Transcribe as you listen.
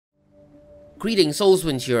Greetings,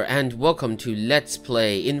 Soulswind here, and welcome to Let's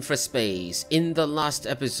Play Infraspace. In the last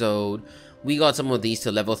episode, we got some of these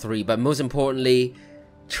to level 3, but most importantly,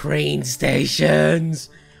 train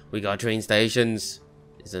stations! We got train stations.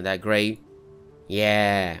 Isn't that great?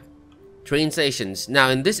 Yeah. Train stations. Now,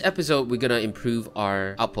 in this episode, we're gonna improve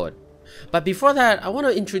our output. But before that, I want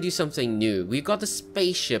to introduce something new. We've got the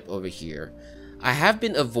spaceship over here. I have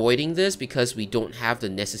been avoiding this because we don't have the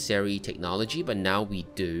necessary technology, but now we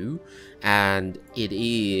do. And it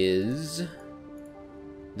is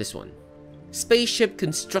this one. Spaceship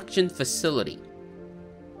Construction Facility.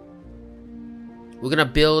 We're gonna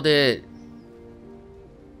build it,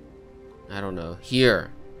 I don't know,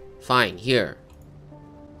 here. Fine, here.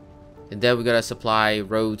 And then we're gonna supply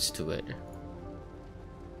roads to it.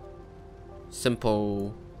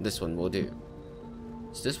 Simple. This one will do.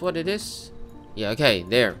 Is this what it is? Yeah, okay,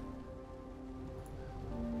 there.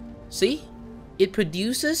 See? It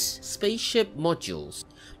produces spaceship modules.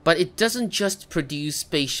 But it doesn't just produce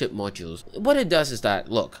spaceship modules. What it does is that,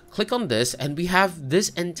 look, click on this and we have this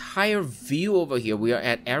entire view over here. We are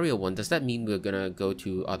at area 1. Does that mean we're gonna go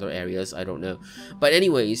to other areas? I don't know. But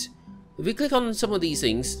anyways, if we click on some of these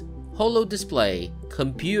things, holo display,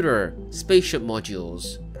 computer, spaceship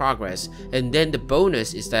modules, progress, and then the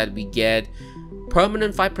bonus is that we get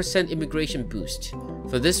permanent 5% immigration boost.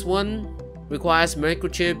 For this one, requires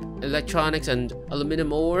microchip, electronics, and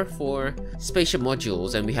aluminum ore for spaceship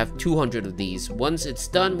modules, and we have 200 of these. Once it's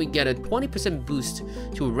done, we get a 20% boost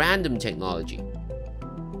to random technology.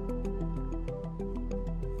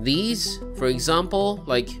 These, for example,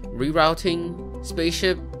 like rerouting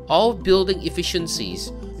spaceship, all building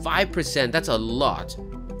efficiencies, 5%, that's a lot.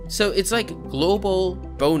 So it's like global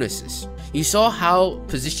bonuses. You saw how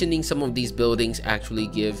positioning some of these buildings actually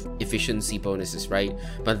give efficiency bonuses, right?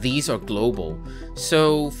 But these are global.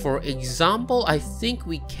 So for example, I think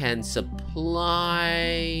we can supply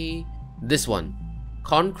this one.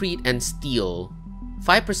 Concrete and steel.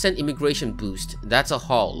 5% immigration boost. That's a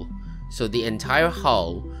hull. So the entire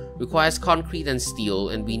hull requires concrete and steel,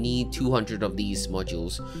 and we need 200 of these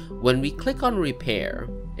modules. When we click on repair,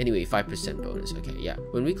 anyway, 5% bonus. Okay, yeah.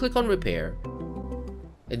 When we click on repair,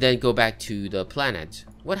 and then go back to the planet,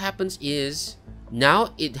 what happens is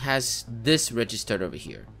now it has this registered over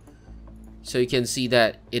here. So you can see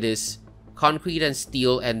that it is concrete and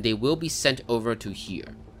steel, and they will be sent over to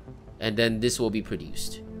here. And then this will be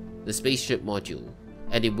produced, the spaceship module,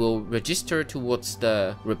 and it will register towards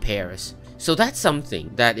the repairs. So that's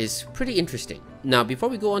something that is pretty interesting. Now, before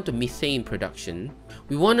we go on to methane production,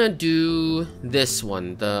 we want to do this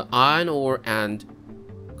one, the iron ore and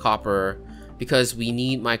copper, because we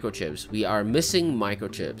need microchips. We are missing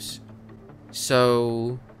microchips.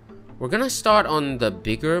 So we're gonna start on the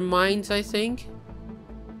bigger mines, I think.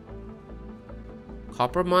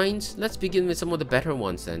 Copper mines? Let's begin with some of the better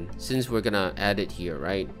ones then, since we're gonna add it here,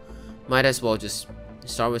 right? Might as well just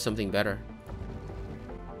start with something better.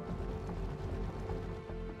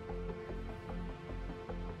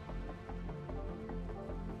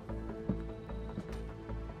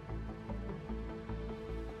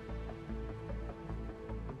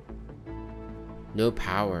 No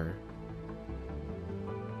power.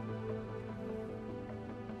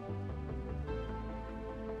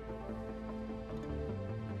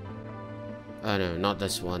 Oh no, not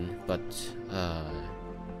this one, but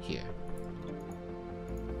here.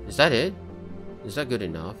 Is that it? Is that good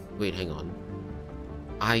enough? Wait, hang on.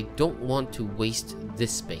 I don't want to waste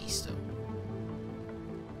this space though.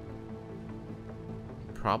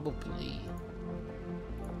 Probably.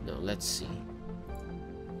 No, let's see.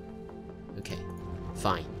 Okay.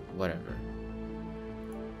 Fine, whatever.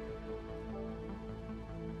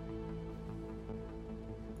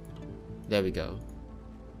 There we go.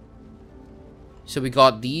 So we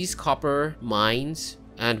got these copper mines,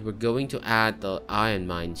 and we're going to add the iron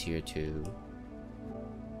mines here too.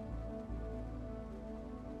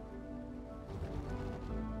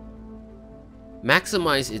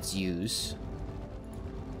 Maximize its use.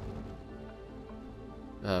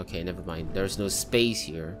 Okay, never mind. There's no space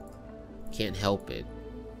here. Can't help it.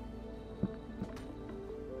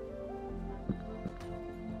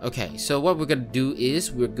 Okay, so what we're gonna do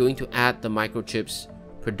is we're going to add the microchips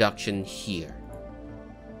production here.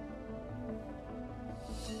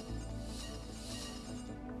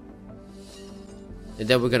 And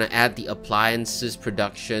then we're gonna add the appliances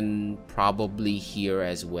production probably here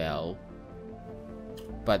as well.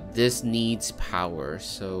 But this needs power,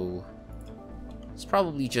 so it's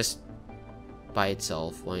probably just by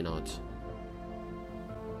itself. Why not?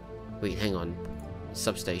 Wait, hang on.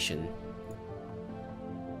 Substation.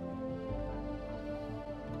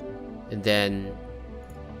 And then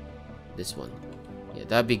This one. Yeah,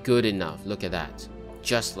 that'd be good enough. Look at that.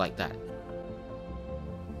 Just like that.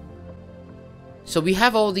 So we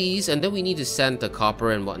have all these, and then we need to send the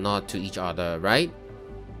copper and whatnot to each other, right?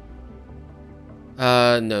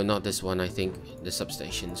 No, not this one. I think the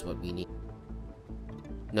substation is what we need.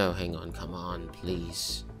 No, hang on. Come on,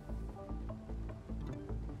 please.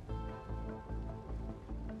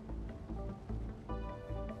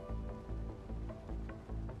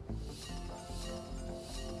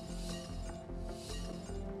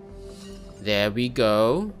 There we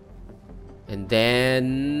go. And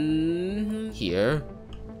then here.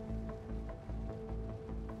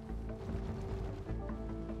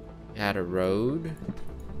 Add a road.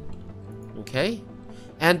 Okay.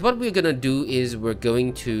 And what we're gonna do is we're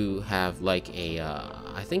going to have like a,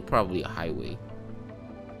 I think probably a highway.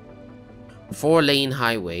 4-lane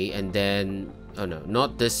highway, and then, oh no,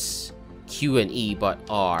 not this Q and E, but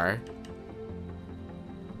R.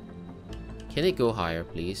 Can it go higher,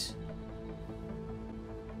 please?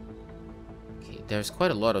 Okay, there's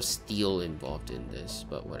quite a lot of steel involved in this,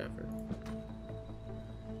 but whatever.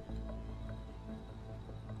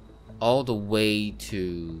 All the way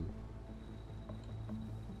to...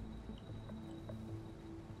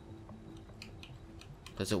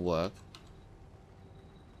 Does it work?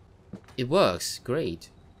 It works, great.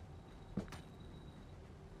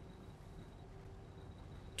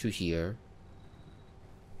 To here.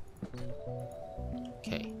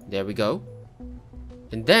 Okay, there we go.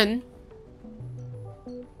 And then...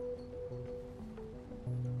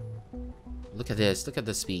 Look at this, look at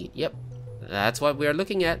the speed. Yep, that's what we are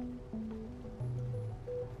looking at.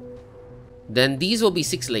 Then these will be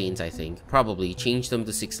 6 lanes, I think. Probably change them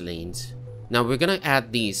to 6 lanes. Now we're gonna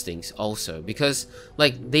add these things also, because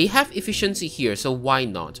like they have efficiency here, so why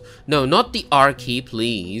not? No, not the R key,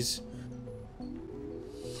 please.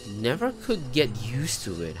 Never could get used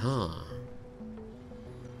to it, huh?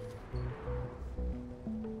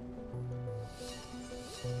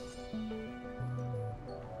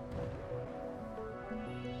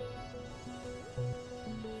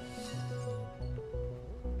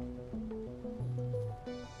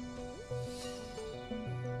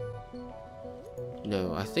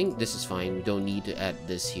 No, I think this is fine. We don't need to add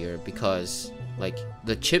this here because, like,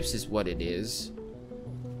 the chips is what it is.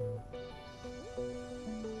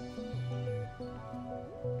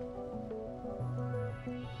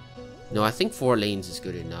 No, I think 4 lanes is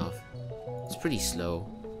good enough. It's pretty slow.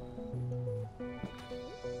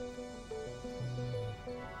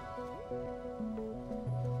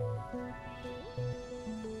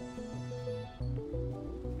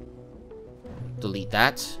 Delete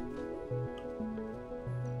that.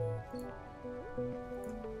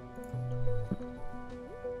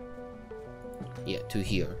 Yeah, to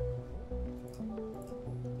here.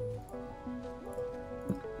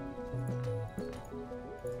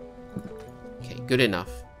 Okay, good enough.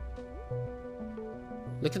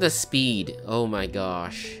 Look at the speed. Oh my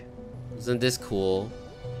gosh. Isn't this cool?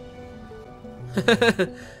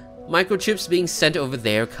 Microchips being sent over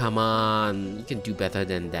there. Come on. You can do better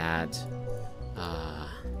than that.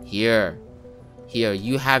 Here. Here,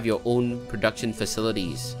 you have your own production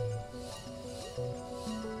facilities.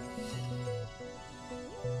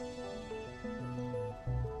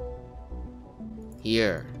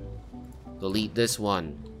 Here, delete this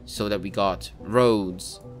one so that we got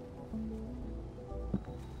roads.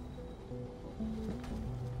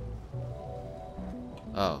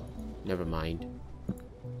 Oh, never mind.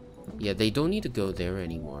 Yeah, they don't need to go there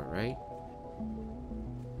anymore, right?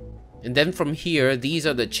 And then from here, these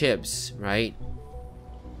are the chips, right?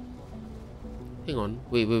 Hang on,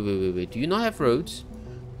 wait. Do you not have roads?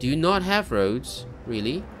 Do you not have roads?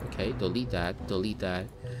 Really? Okay, delete that, delete that.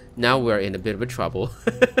 Now we're in a bit of a trouble.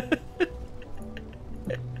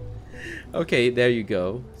 Okay, there you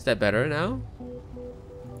go. Is that better now?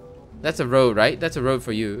 That's a road, right? That's a road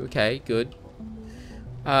for you. Okay, good.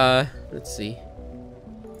 Let's see.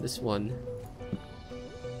 This one.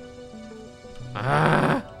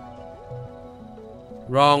 Ah!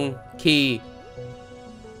 Wrong key.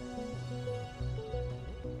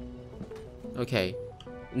 Okay.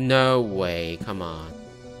 No way, come on.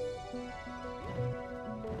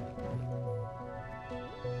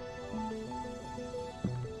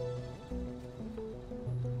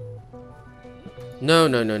 No,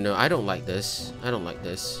 I don't like this. I don't like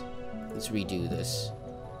this. Let's redo this.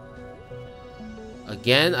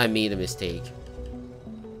 Again, I made a mistake.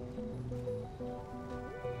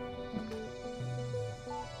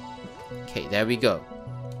 Okay, there we go.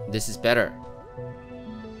 This is better.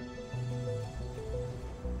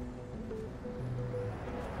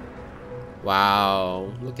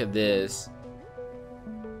 Wow, look at this.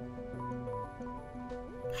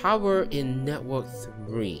 Power in network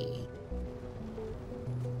 3.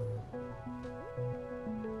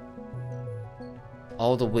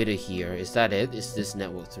 All the way to here. Is that it? Is this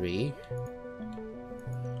network 3?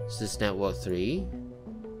 Is this network 3?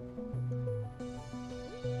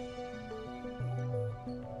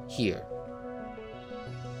 Here.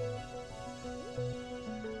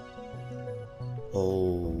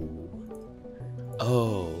 Oh.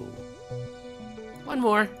 Oh. One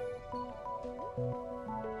more.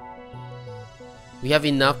 We have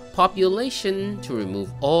enough population to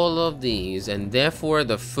remove all of these, and therefore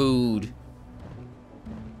the food.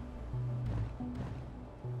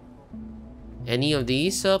 Any of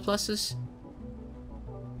these surpluses?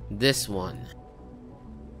 This one.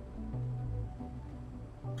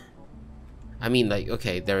 I mean, like,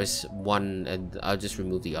 okay, there is one, and I'll just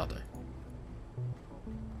remove the other.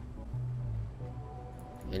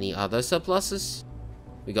 Any other surpluses?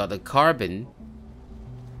 We got the carbon.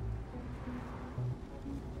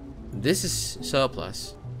 This is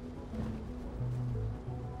surplus.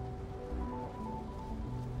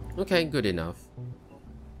 Okay, good enough.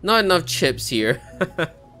 Not enough chips here.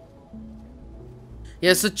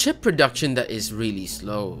 Yeah, it's the chip production that is really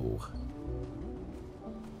slow.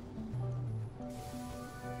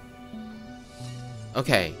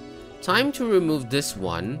 Okay, time to remove this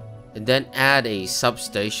one and then add a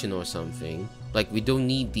substation or something. Like, we don't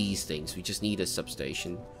need these things, we just need a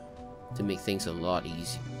substation to make things a lot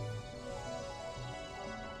easier.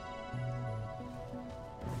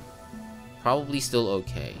 Probably still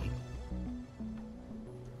okay.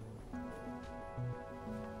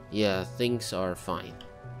 Yeah, things are fine.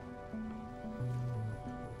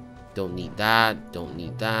 Don't need that, don't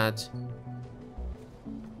need that.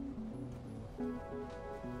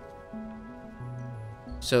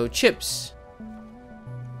 So, chips.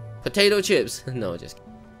 Potato chips. No, just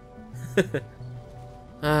kidding.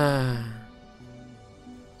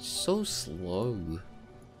 So slow.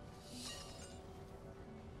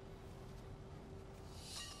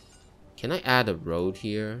 Can I add a road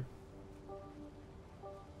here?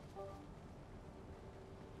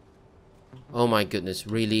 Oh my goodness,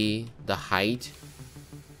 really? The height?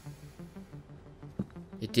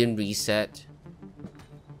 It didn't reset.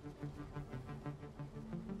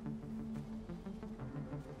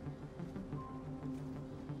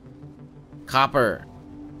 Copper.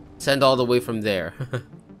 Send all the way from there.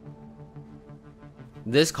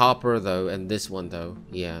 This copper though, and this one though.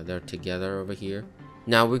 Yeah, they're together over here.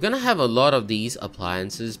 Now we're gonna have a lot of these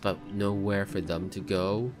appliances, but nowhere for them to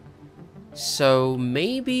go. So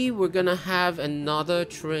maybe we're gonna have another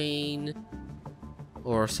train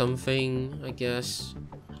or something, I guess.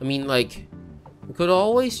 I mean, like, we could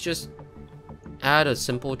always just add a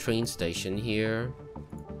simple train station here.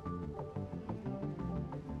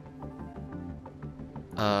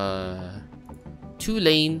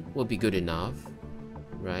 2-lane would be good enough,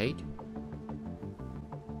 right?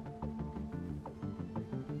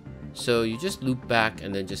 So you just loop back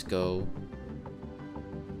and then just go.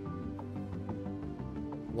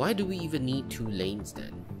 Why do we even need 2 lanes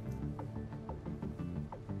then?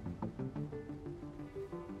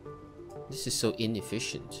 This is so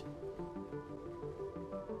inefficient.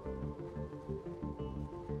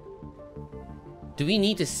 Do we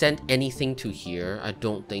need to send anything to here? I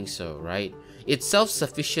don't think so, right? It's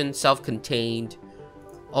self-sufficient, self-contained.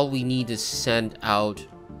 All we need is send out.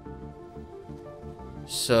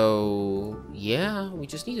 So, yeah, we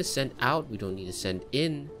just need to send out. We don't need to send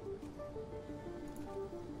in.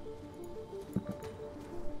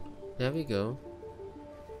 There we go.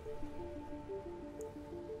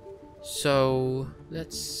 So,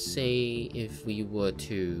 let's say if we were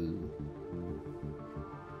to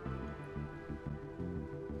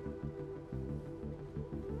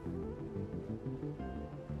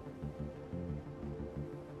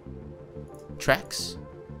tracks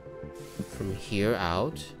from here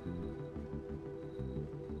out.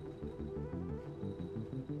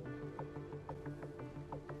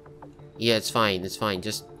 Yeah, it's fine, it's fine.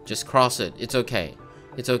 Just cross it. It's okay.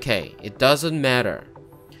 It's okay. It doesn't matter.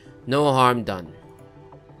 No harm done.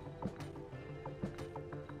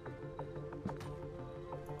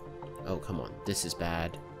 Oh, come on. This is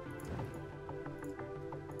bad.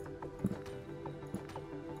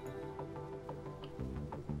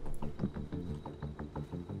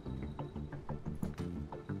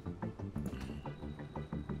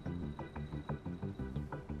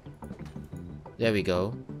 There we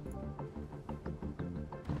go.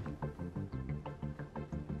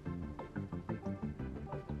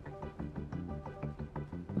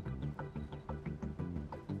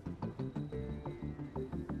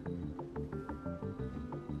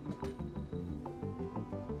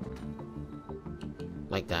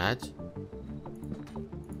 Like that.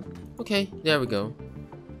 Okay, there we go.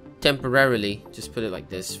 Temporarily, just put it like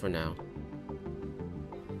this for now.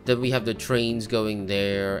 Then we have the trains going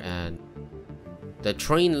there and the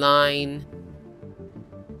train line.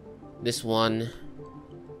 This one.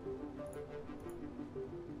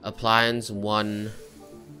 Appliance 1.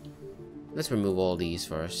 Let's remove all these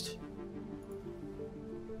first.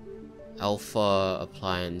 Alpha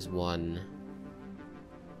appliance 1.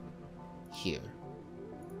 Here.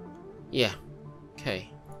 Yeah. Okay.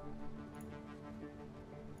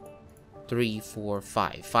 3, 4,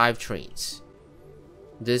 5. 5 trains.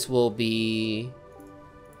 This will be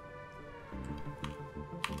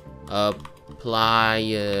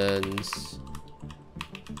appliance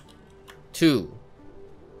 2.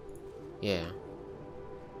 Yeah.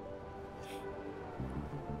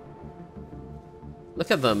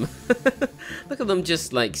 Look at them. Look at them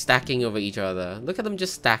just like stacking over each other. Look at them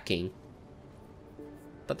just stacking.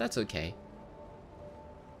 But that's okay.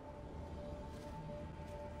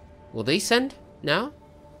 Will they send now?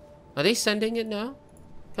 Are they sending it now?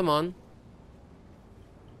 Come on.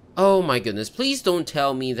 Oh my goodness. Please don't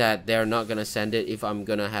tell me that they're not gonna send it if I'm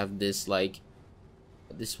gonna have this like...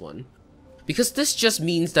 this one. Because this just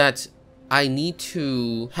means that I need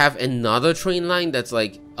to have another train line that's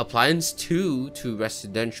like appliance 2 to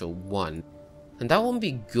residential 1. And that won't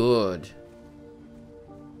be good.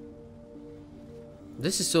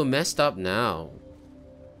 This is so messed up now.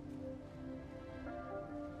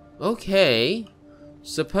 Okay.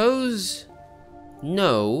 Suppose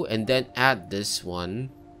no, and then add this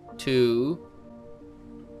one to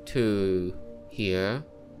here.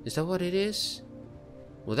 Is that what it is?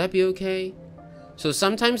 Will that be okay? So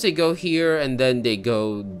sometimes they go here and then they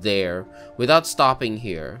go there without stopping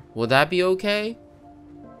here. Will that be okay?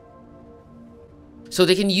 So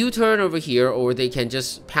they can U-turn over here or they can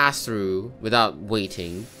just pass through without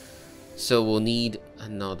waiting. So we'll need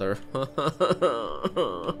another.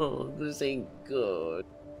 This ain't good.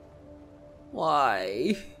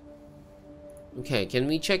 Why? Okay, can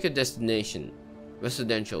we check your destination?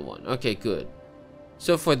 Residential 1. Okay, good.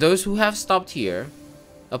 So for those who have stopped here,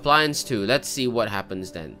 appliance 2, let's see what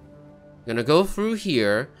happens then. I'm gonna go through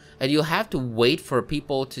here, and you'll have to wait for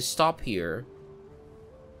people to stop here.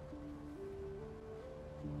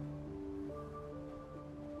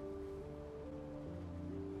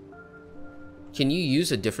 Can you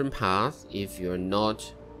use a different path if you're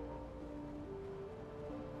not...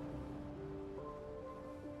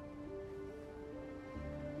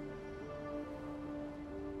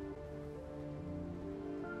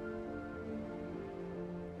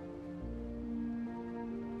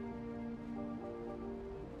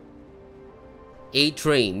 Eight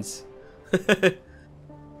trains.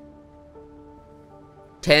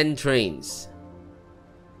 10 trains.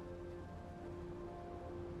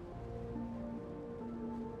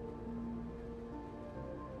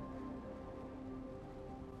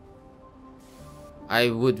 I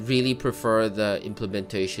would really prefer the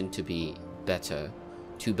implementation to be better.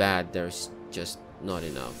 Too bad there's just not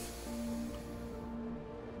enough.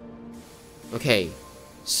 Okay,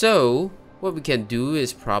 so what we can do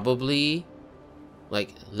is probably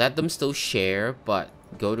like let them still share, but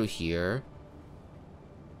go to here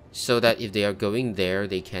so that if they are going there,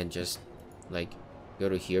 they can just like go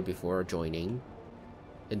to here before joining.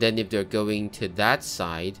 And then if they're going to that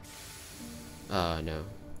side, no,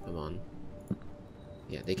 come on.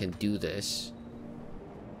 Yeah, they can do this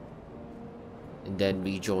and then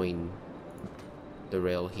rejoin the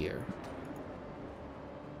rail here.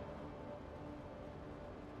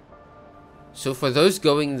 So for those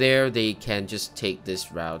going there, they can just take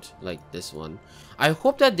this route, like this one. I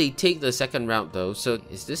hope that they take the second route though. So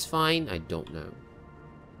is this fine? I don't know.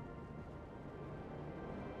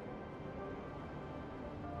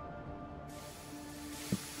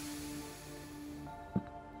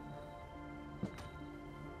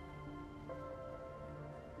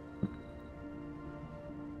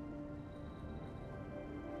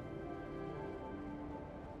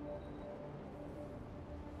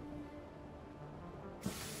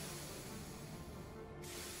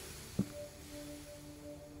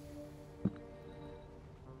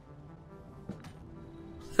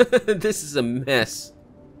 This is a mess.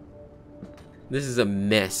 This is a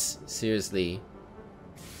mess. Seriously.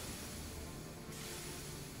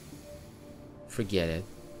 Forget it.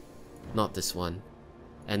 Not this one.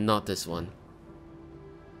 And not this one.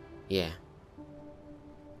 Yeah.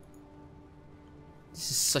 This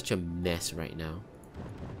is such a mess right now.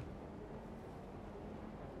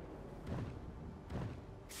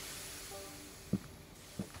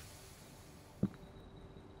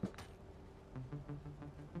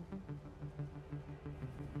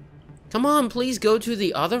 Come on, please go to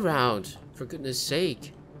the other route. For goodness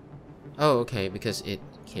sake. Oh, okay, because it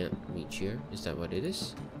can't reach here. Is that what it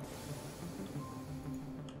is?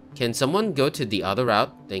 Can someone go to the other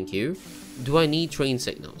route? Thank you. Do I need train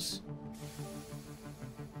signals?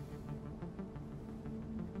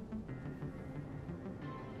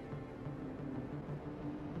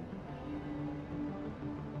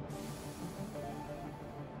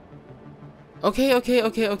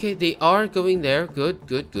 Okay. They are going there.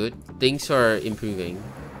 Good. Things are improving.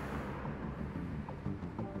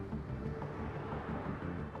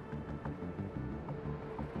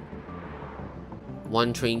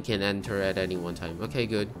 One train can enter at any one time. Okay,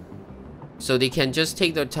 good. So they can just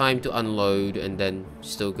take their time to unload and then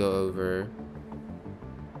still go over.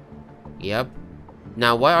 Yep.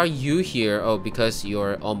 Now, why are you here? Oh, because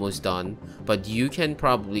you're almost done. But you can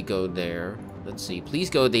probably go there. Let's see. Please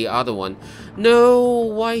go the other one. No,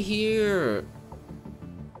 why here?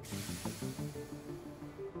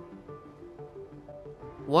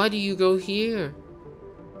 Why do you go here?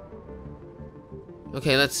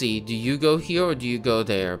 Okay, let's see. Do you go here or do you go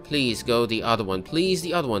there? Please go the other one. Please,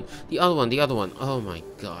 the other one. The other one. Oh my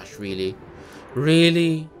gosh, really?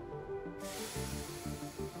 Really?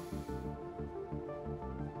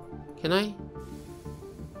 Can I?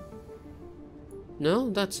 No,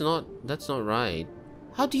 that's not right.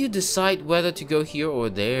 How do you decide whether to go here or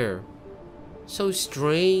there? So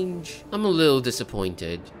strange. I'm a little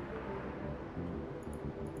disappointed.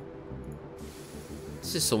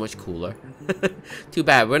 This is so much cooler. Too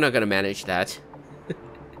bad, we're not gonna manage that.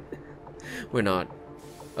 We're not.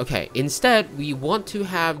 Okay, instead, we want to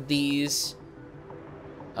have these...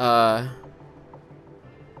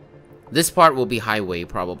 This part will be highway,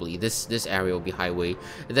 probably. This area will be highway.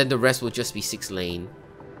 And then the rest will just be 6 lane.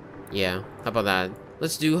 Yeah, how about that?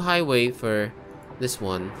 Let's do highway for this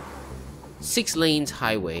one. 6 lanes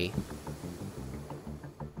highway.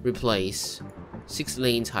 Replace. 6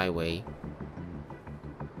 lanes highway.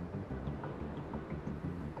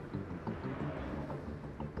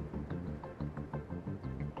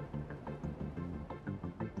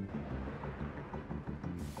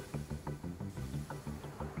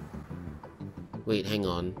 Wait, hang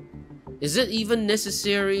on. Is it even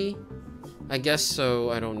necessary? I guess so,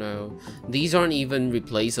 I don't know. These aren't even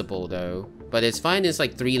replaceable though. But it's fine, it's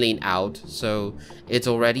like 3 lane out, so it's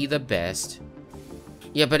already the best.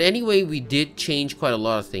 Yeah, but anyway, we did change quite a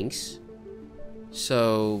lot of things.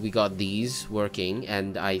 So we got these working,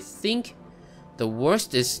 and I think the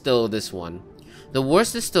worst is still this one. The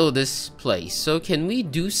worst is still this place. So can we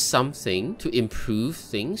do something to improve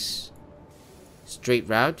things? Straight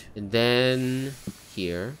route, and then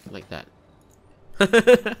here, like that.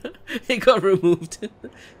 It got removed.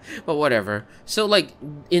 But whatever. So like,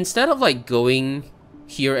 instead of like going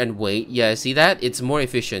here and wait, yeah, see that? It's more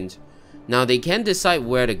efficient. Now they can decide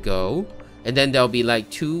where to go, and then there'll be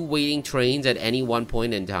like 2 waiting trains at any one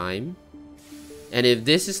point in time. And if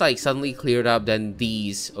this is like suddenly cleared up, then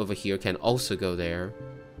these over here can also go there.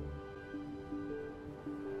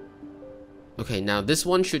 Okay, now this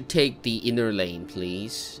one should take the inner lane,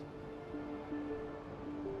 please.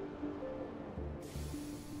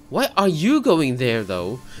 Why are you going there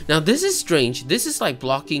though? Now this is strange. This is like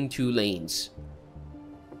blocking 2 lanes.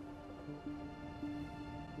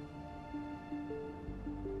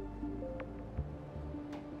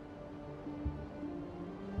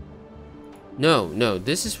 No,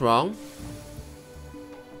 this is wrong.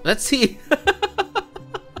 Let's see.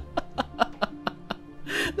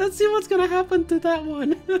 Let's see what's gonna happen to that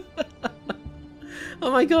one.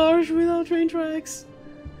 Oh my gosh, without train tracks.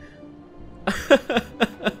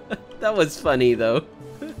 That was funny though.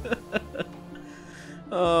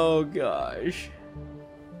 Oh gosh.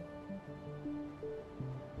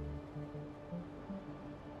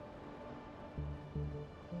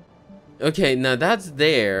 Okay, now that's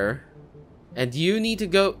there. And you need to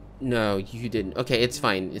go... No, you didn't. Okay, it's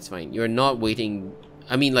fine. It's fine. You're not waiting...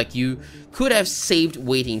 I mean, like, you could have saved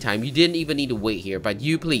waiting time. You didn't even need to wait here. But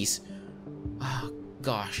you, please. Oh,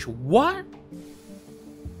 gosh. What?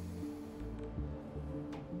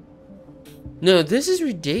 No, this is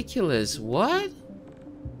ridiculous. What?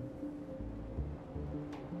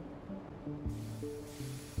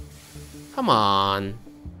 Come on.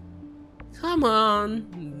 Come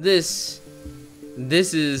on. This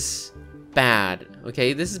is bad.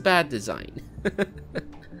 Okay, this is bad design.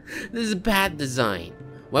 This is bad design.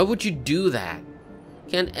 Why would you do that?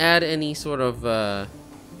 Can't add any sort of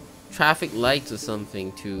traffic lights or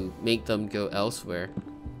something to make them go elsewhere.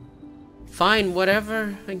 Fine,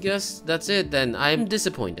 whatever. I guess that's it then. I'm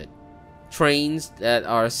disappointed. Trains that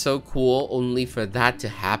are so cool only for that to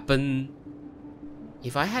happen.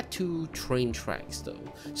 If I had 2 train tracks though,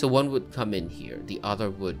 so one would come in here, the other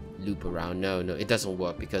would loop around. No, it doesn't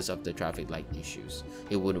work because of the traffic light issues.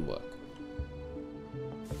 It wouldn't work.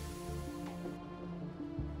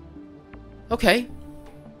 Okay,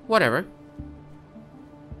 whatever.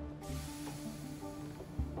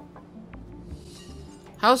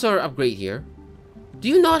 How's our upgrade here? Do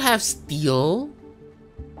you not have steel?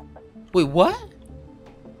 Wait, what?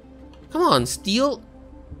 Come on, steel?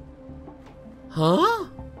 Huh?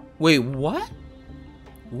 Wait, what?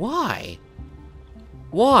 Why?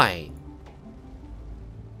 Why?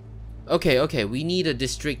 Okay, we need a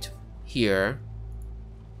district here.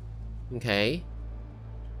 Okay.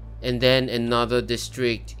 And then another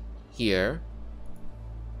district here.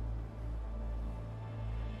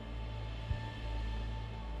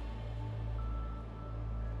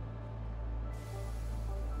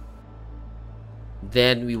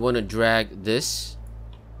 Then we want to drag this.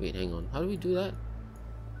 Wait, hang on. How do we do that?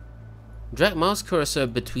 Drag mouse cursor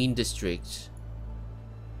between districts.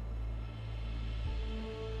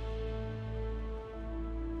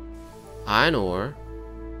 Iron ore.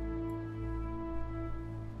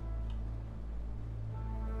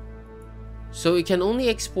 So it can only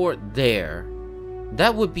export there.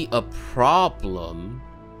 That would be a problem.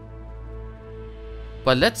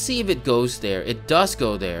 But let's see if it goes there. It does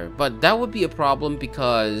go there. But that would be a problem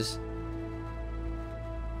because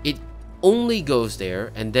it only goes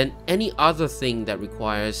there, and then any other thing that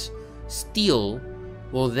requires steel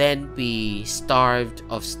will then be starved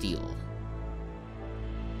of steel.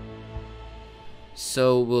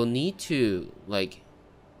 So we'll need to like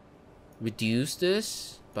reduce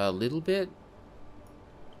this by a little bit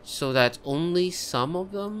so that only some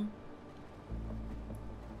of them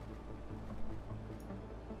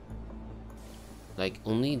like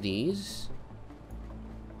only these.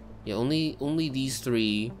 Yeah, only these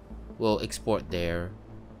 3 will export there.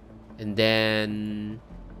 And then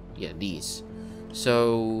yeah, these.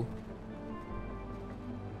 So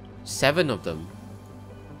 7 of them.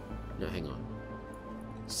 No, hang on.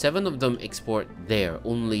 7 of them export there,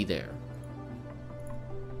 only there.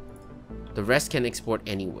 The rest can export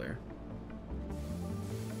anywhere.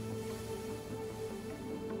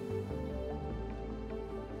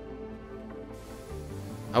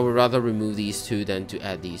 I would rather remove these 2 than to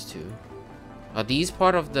add these 2. Are these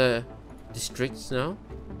part of the districts now?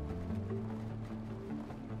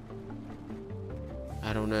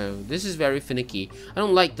 I don't know. This is very finicky. I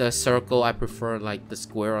don't like the circle. I prefer like the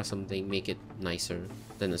square or something. Make it nicer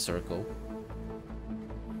than a circle.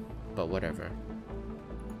 But whatever.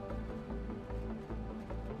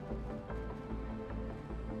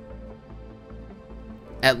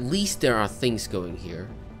 At least there are things going here.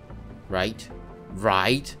 Right?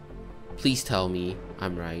 Right? Please tell me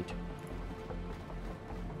I'm right.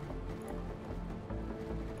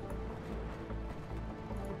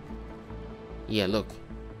 Yeah, look.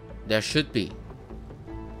 There should be.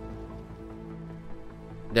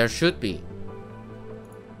 There should be.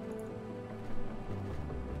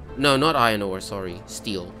 No, not iron ore, sorry.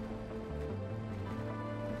 Steel.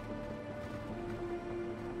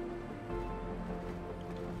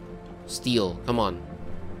 Steel, come on.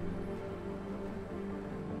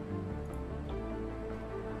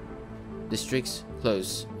 Districts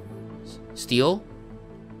close. Steel?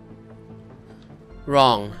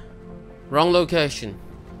 Wrong. Wrong location.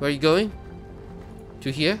 Where are you going?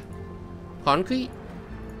 To here? Concrete?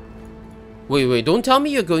 Wait, don't tell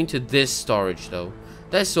me you're going to this storage though.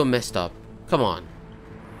 That's so messed up. Come on.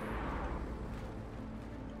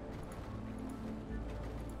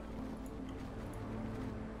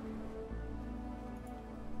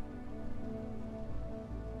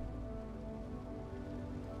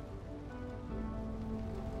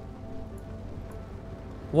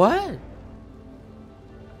 What?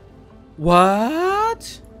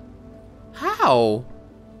 What? How?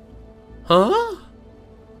 Huh?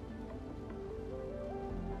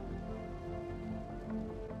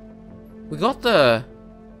 We got the...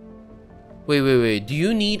 Wait. Do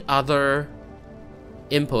you need other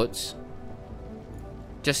inputs?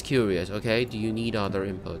 Just curious, okay? Do you need other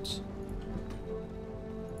inputs?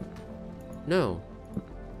 No.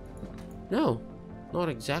 No, not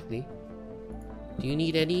exactly. Do you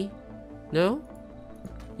need any? No?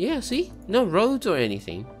 Yeah, see? No roads or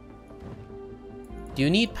anything. Do you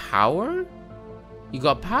need power? You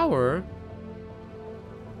got power?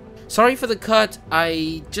 Sorry for the cut.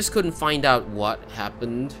 I just couldn't find out what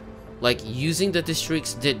happened. Like, using the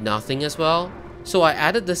districts did nothing as well. So I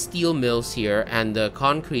added the steel mills here and the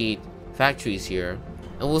concrete factories here.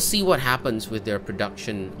 And we'll see what happens with their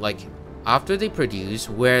production. Like, after they produce,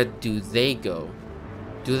 where do they go?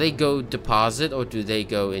 Do they go deposit or do they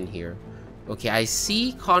go in here? Okay, I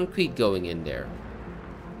see concrete going in there.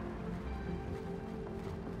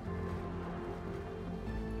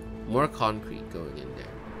 More concrete going in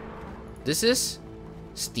there. This is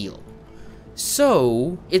steel.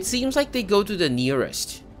 So, it seems like they go to the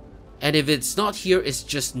nearest. And if it's not here, it's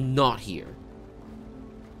just not here.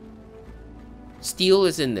 Steel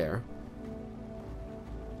is in there.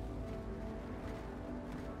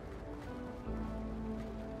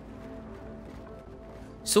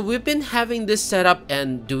 So we've been having this setup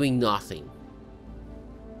and doing nothing.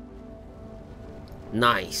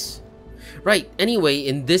 Nice. Right, anyway,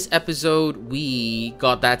 in this episode, we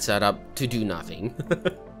got that set up to do nothing.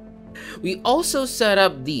 We also set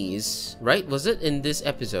up these, right? Was it in this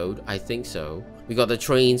episode? I think so. We got the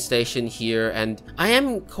train station here, and I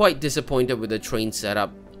am quite disappointed with the train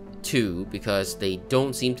setup too, because they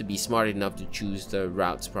don't seem to be smart enough to choose the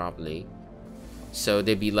routes properly. So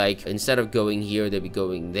they'd be like, instead of going here, they'd be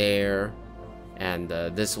going there. And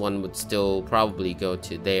this one would still probably go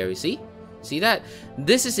to there, you see? See that?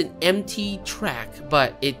 This is an empty track,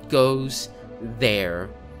 but it goes there.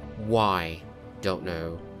 Why? Don't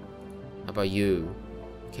know. How about you?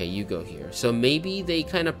 Okay, you go here. So maybe they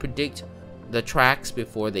kind of predict the tracks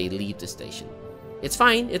before they leave the station. It's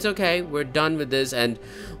fine, it's okay, we're done with this, and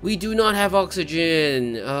we do not have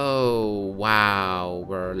oxygen. Oh, wow,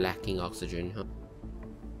 we're lacking oxygen, huh?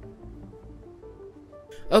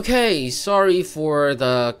 Okay, sorry for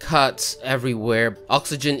the cuts everywhere,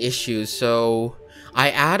 oxygen issues. So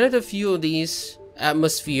I added a few of these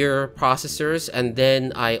atmosphere processors, and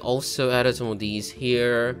then I also added some of these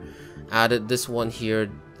here. Added this one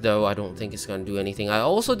here, though I don't think it's gonna do anything. I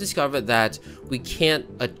also discovered that we can't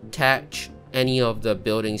attach any of the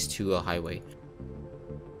buildings to a highway.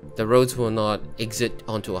 The roads will not exit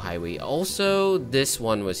onto a highway. Also, this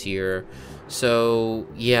one was here. So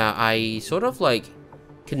yeah, I sort of like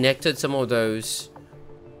connected some of those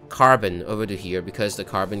carbon over to here because the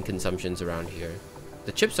carbon consumption's around here.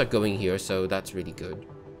 The chips are going here, so that's really good.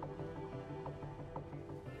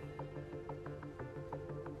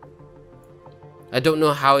 I don't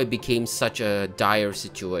know how it became such a dire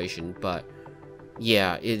situation, but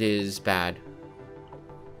yeah, it is bad.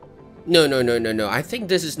 No. I think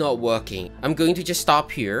this is not working. I'm going to just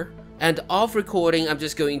stop here. And off recording, I'm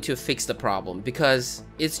just going to fix the problem because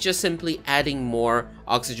it's just simply adding more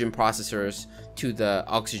oxygen processors to the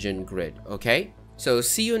oxygen grid, okay? So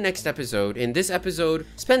see you next episode. In this episode,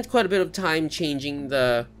 spent quite a bit of time changing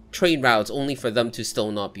the train routes only for them to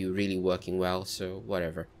still not be really working well, so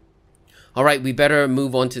whatever. Alright, we better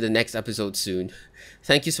move on to the next episode soon.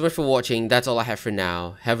 Thank you so much for watching. That's all I have for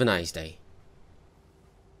now. Have a nice day.